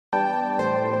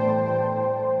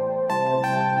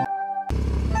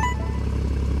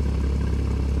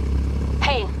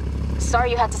Sorry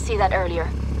you had to see that earlier.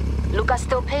 Luca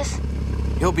still pissed?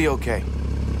 He'll be okay.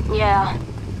 Yeah.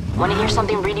 Wanna hear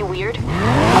something really weird?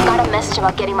 I got a message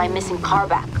about getting my missing car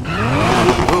back.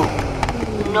 Who?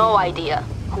 No idea.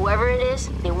 Whoever it is,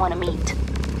 they want to meet.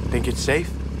 Think it's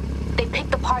safe? They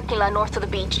picked the parking lot north of the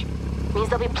beach. Means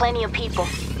there'll be plenty of people.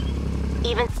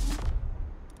 Even...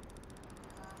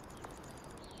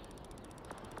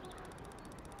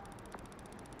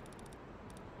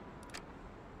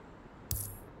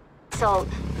 So,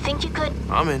 think you could...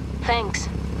 I'm in. Thanks.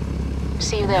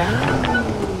 See you there.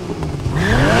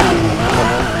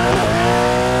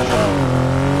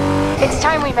 It's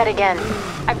time we met again.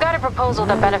 I've got a proposal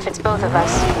that benefits both of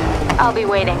us. I'll be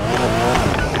waiting.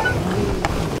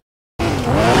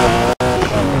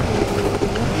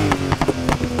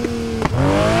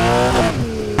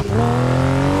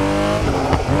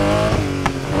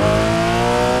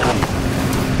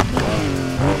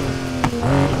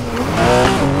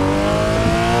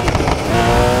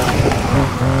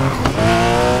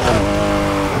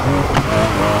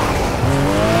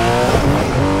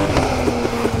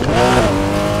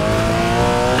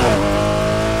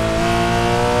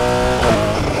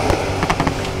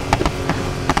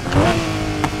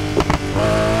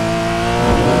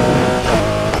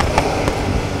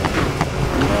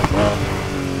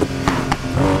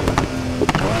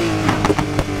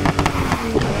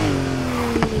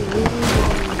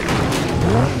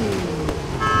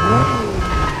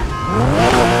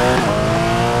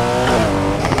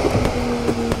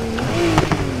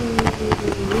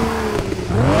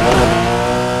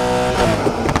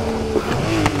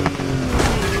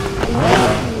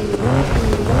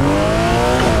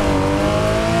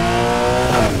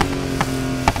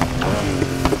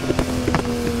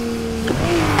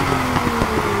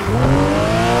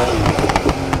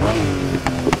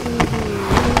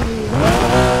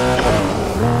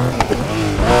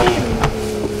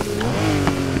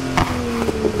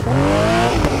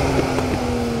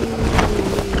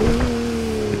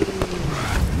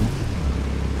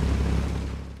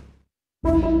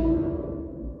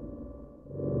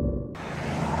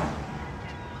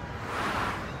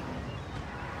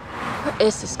 Where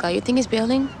is this guy? You think he's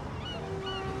bailing?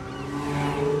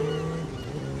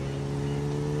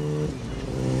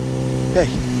 Hey.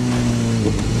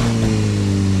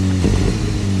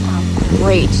 Oh,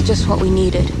 great. Just what we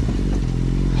needed.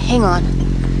 Hang on.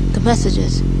 The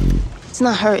messages. It's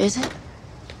not her, is it?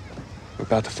 We're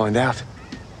about to find out.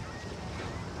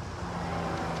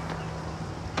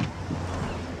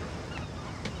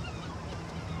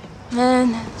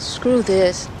 Man, screw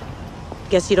this.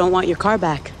 Guess you don't want your car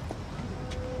back.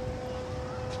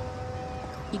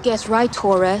 You guessed right,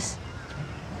 Torres.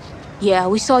 Yeah,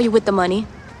 we saw you with the money.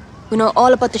 We know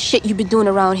all about the shit you've been doing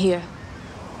around here.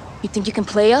 You think you can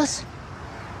play us?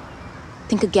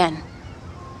 Think again.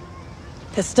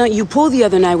 The stunt you pulled the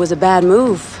other night was a bad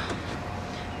move.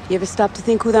 You ever stop to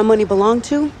think who that money belonged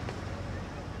to?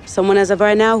 Someone as of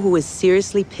right now who is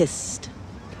seriously pissed.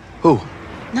 Who?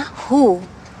 Not who.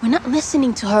 We're not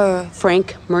listening to her.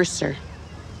 Frank Mercer.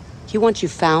 He wants you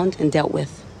found and dealt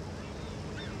with.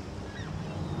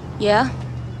 Yeah?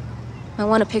 I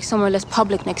want to pick somewhere less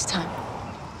public next time.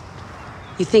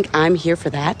 You think I'm here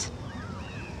for that?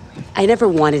 I never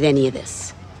wanted any of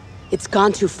this. It's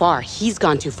gone too far. He's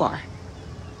gone too far.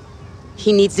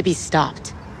 He needs to be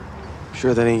stopped.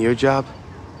 Sure that ain't your job?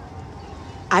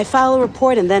 I file a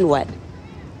report and then what?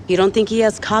 You don't think he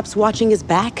has cops watching his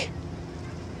back?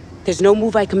 There's no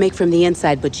move I can make from the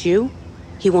inside, but he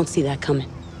won't see that coming.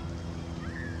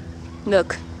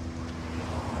 Look.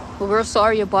 We're real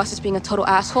sorry your boss is being a total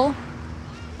asshole,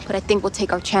 but I think we'll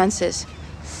take our chances.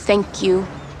 Thank you.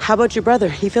 How about your brother?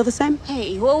 He feel the same?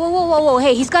 Hey, whoa.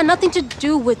 Hey, he's got nothing to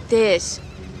do with this.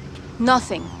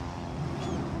 Nothing.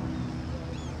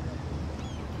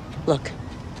 Look,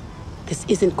 this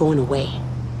isn't going away.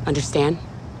 Understand?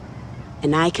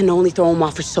 And I can only throw him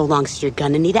off for so long, so you're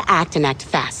gonna need to act and act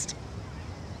fast.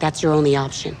 That's your only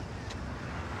option.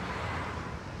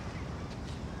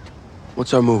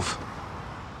 What's our move?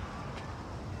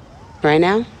 Right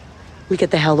now, we get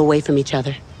the hell away from each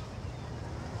other.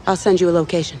 I'll send you a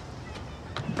location.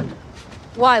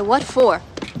 Why? What for?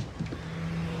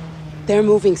 They're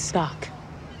moving stock.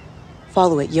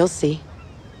 Follow it, you'll see.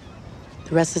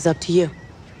 The rest is up to you.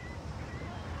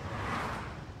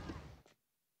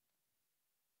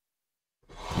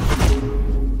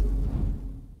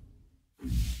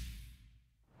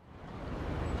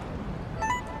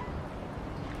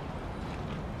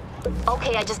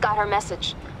 Okay, I just got her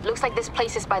message. Looks like this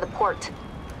place is by the port.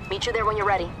 Meet you there when you're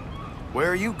ready. Where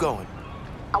are you going?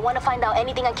 I want to find out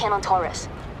anything I can on Torres.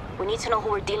 We need to know who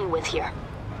we're dealing with here.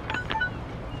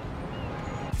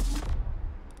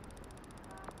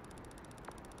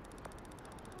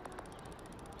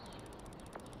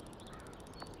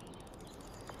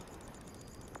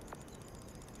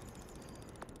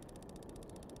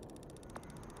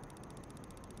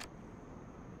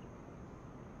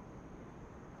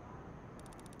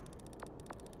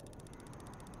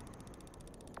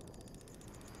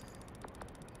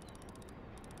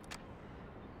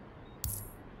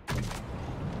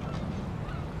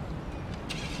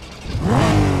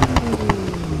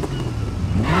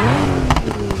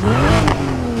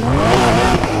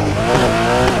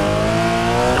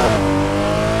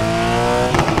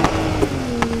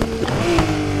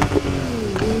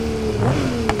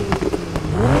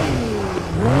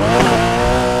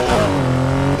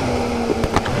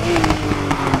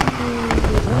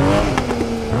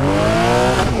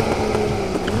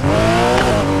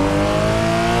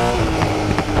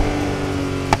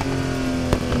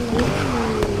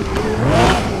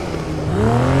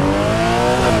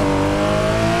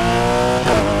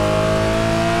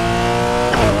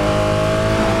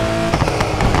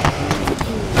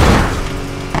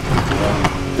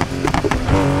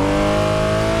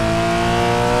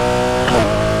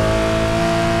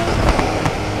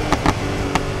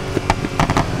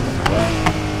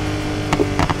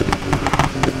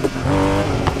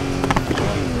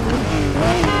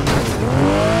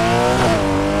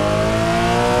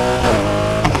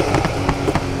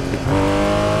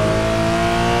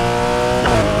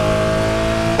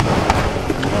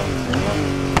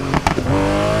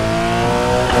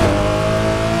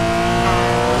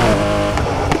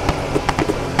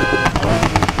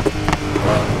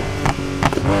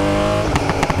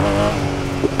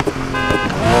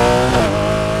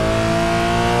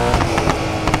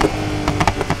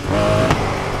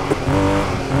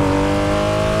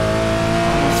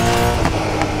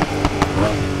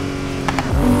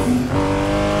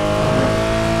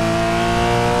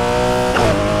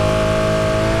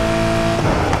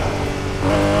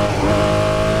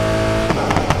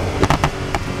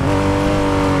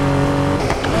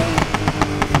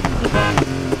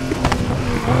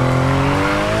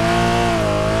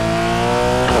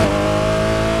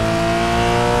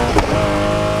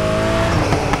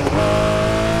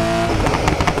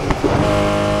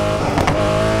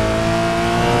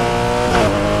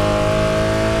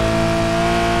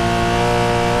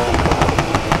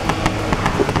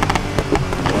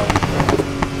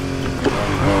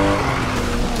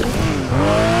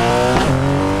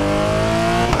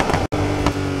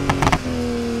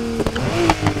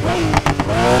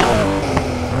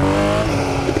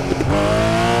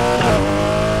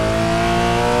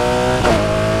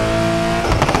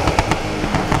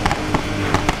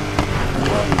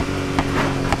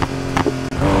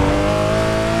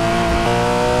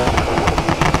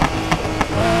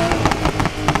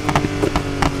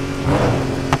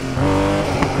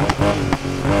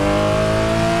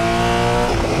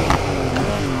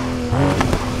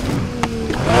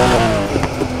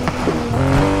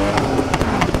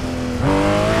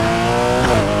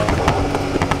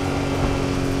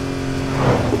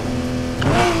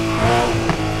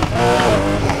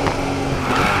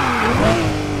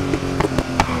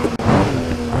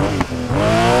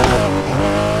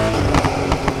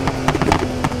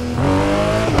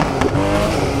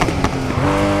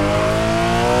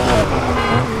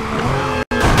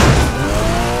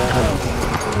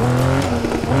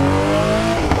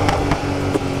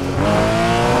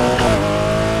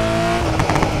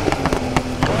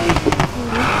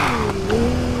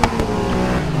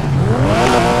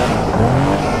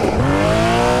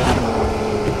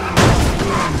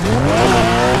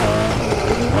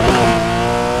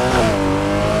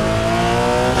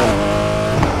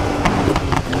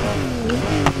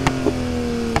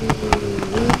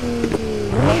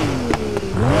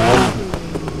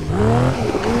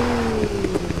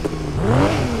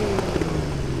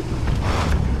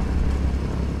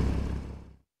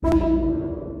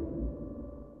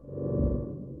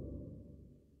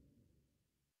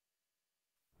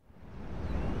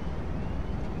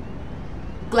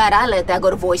 Glad I let that go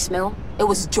to voicemail. It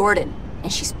was Jordan,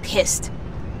 and she's pissed.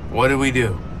 What did we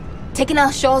do? Taking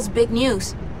out Shaw's big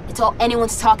news. It's all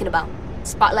anyone's talking about.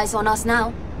 Spotlight's on us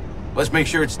now. Let's make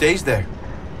sure it stays there.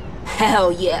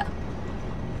 Hell yeah.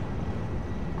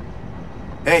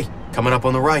 Hey, coming up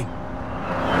on the right.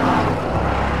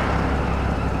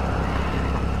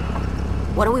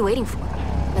 What are we waiting for?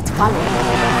 Let's follow it.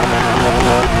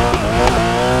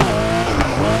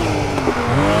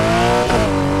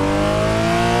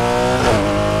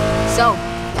 So,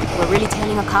 we're really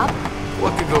tailing a cop?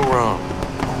 What could go wrong?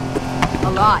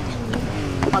 A lot.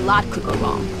 A lot could go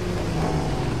wrong.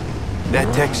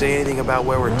 That text say anything about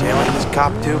where we're tailing this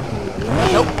cop to?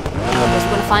 Nope. Guess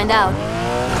we're gonna find out.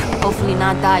 Hopefully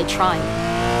not die trying.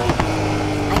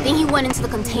 I think he went into the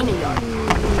container yard.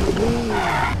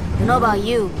 I don't know about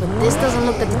you, but this doesn't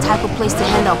look like the type of place to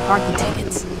hand out parking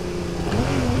tickets.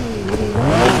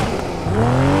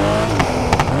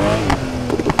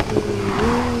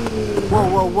 Whoa,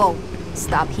 whoa, whoa.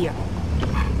 Stop here.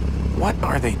 What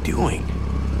are they doing?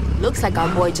 Looks like our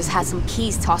boy just had some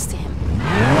keys tossed to him.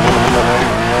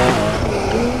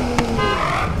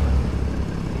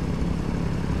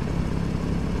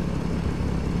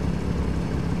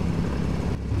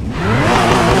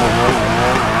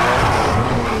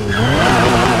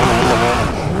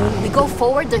 We go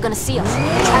forward, they're gonna see us.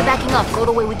 Try backing up, go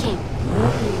the way we came.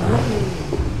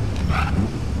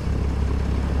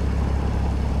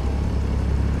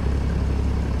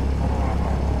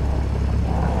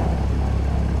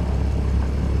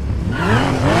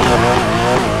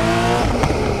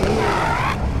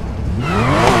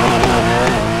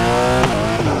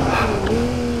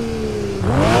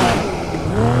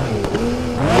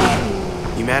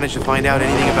 Managed to find out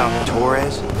anything about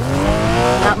Torres?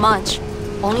 Not much.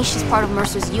 Only she's part of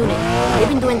Mercer's unit. They've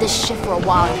been doing this shit for a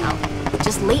while now.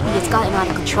 Just lately it's gotten out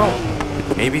of control.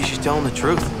 Maybe she's telling the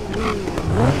truth.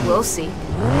 We'll see.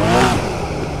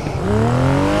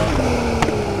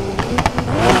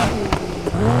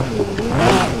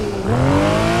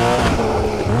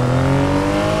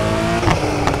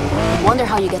 Wonder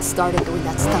how you get started doing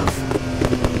that stuff.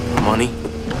 Money?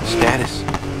 Status?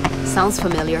 Sounds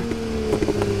familiar.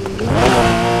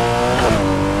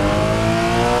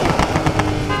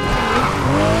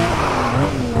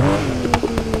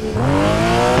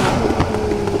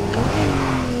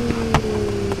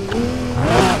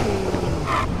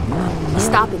 He's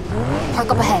stopping. Park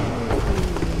up ahead.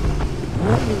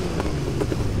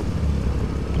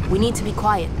 We need to be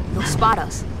quiet. They'll spot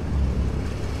us.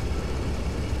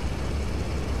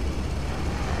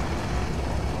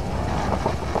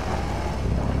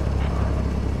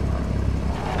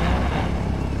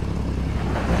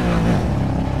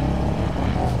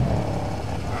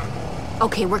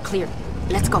 Okay, we're clear.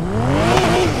 Let's go. You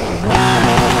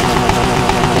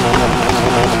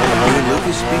and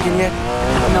Lucas speaking yet?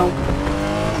 No.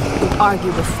 We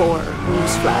argued before,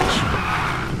 newsflash.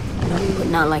 But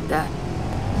not like that. I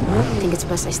think it's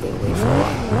best I stay away for a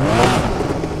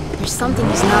while. There's something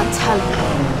he's not telling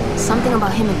me. Something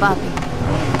about him and Bobby.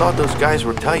 I thought those guys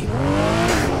were tight.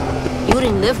 You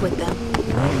didn't live with them.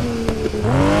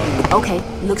 Okay,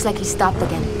 looks like he stopped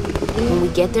again. When we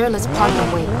get there, let's park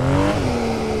and wait.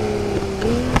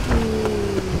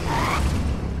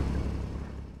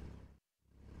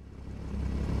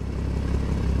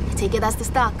 I take it that's the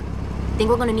stock. Think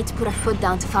we're gonna need to put our foot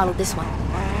down to follow this one.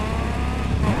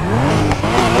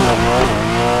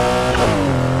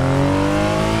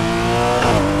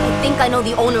 I think I know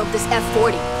the owner of this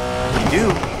F40. You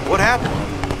do? What happened?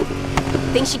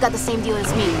 Think she got the same deal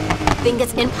as me. Thing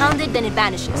gets impounded, then it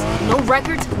vanishes. No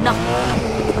records, nothing.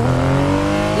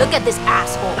 Look at this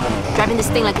asshole, driving this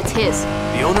thing like it's his.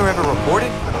 The owner ever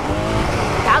reported?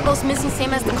 That goes missing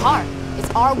same as the car. It's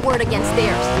our word against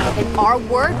theirs. And our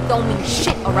word don't mean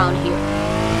shit around here.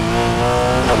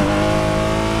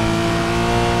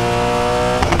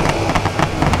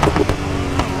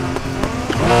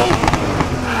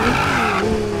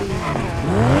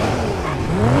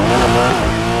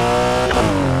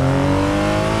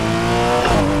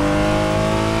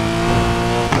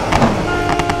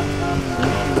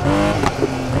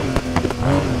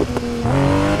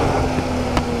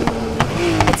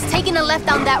 Left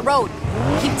down that road.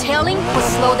 Keep tailing, but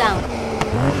slow down.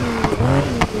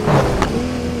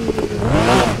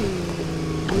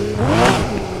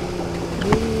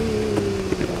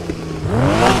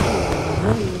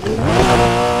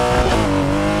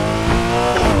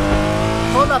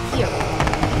 Hold up here.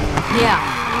 Yeah,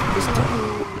 this too.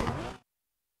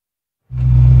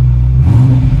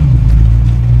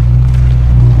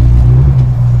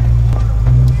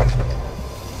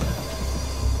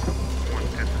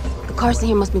 The car's gas in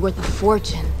here must be worth a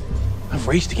fortune. I've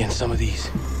raced against some of these.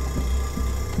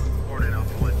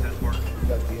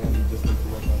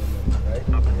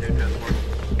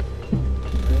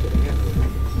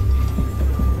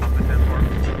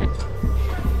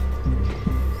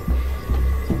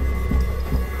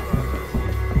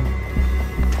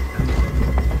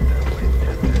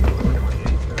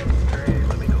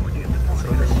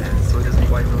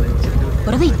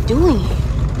 What are they doing here?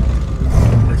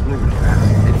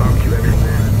 They barbecue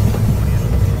everywhere.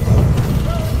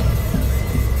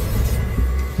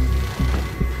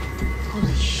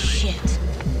 Holy shit.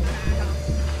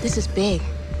 This is big.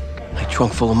 A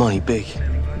trunk full of money, big.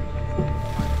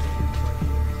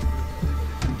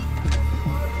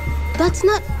 That's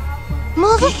not...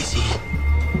 Mother... Easy.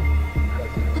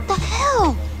 What the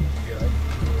hell?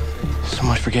 So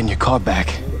much for getting your car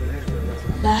back.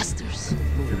 Bastards.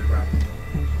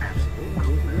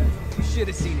 You should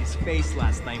have seen his face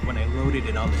last night when I loaded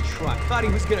it on the truck. Thought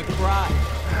he was gonna cry.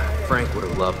 Frank would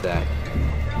have loved that.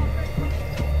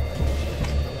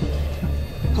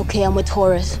 Okay, I'm with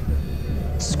Torres.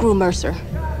 Screw Mercer.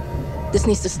 This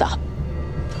needs to stop.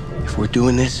 If we're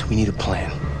doing this, we need a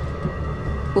plan.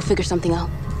 We'll figure something out.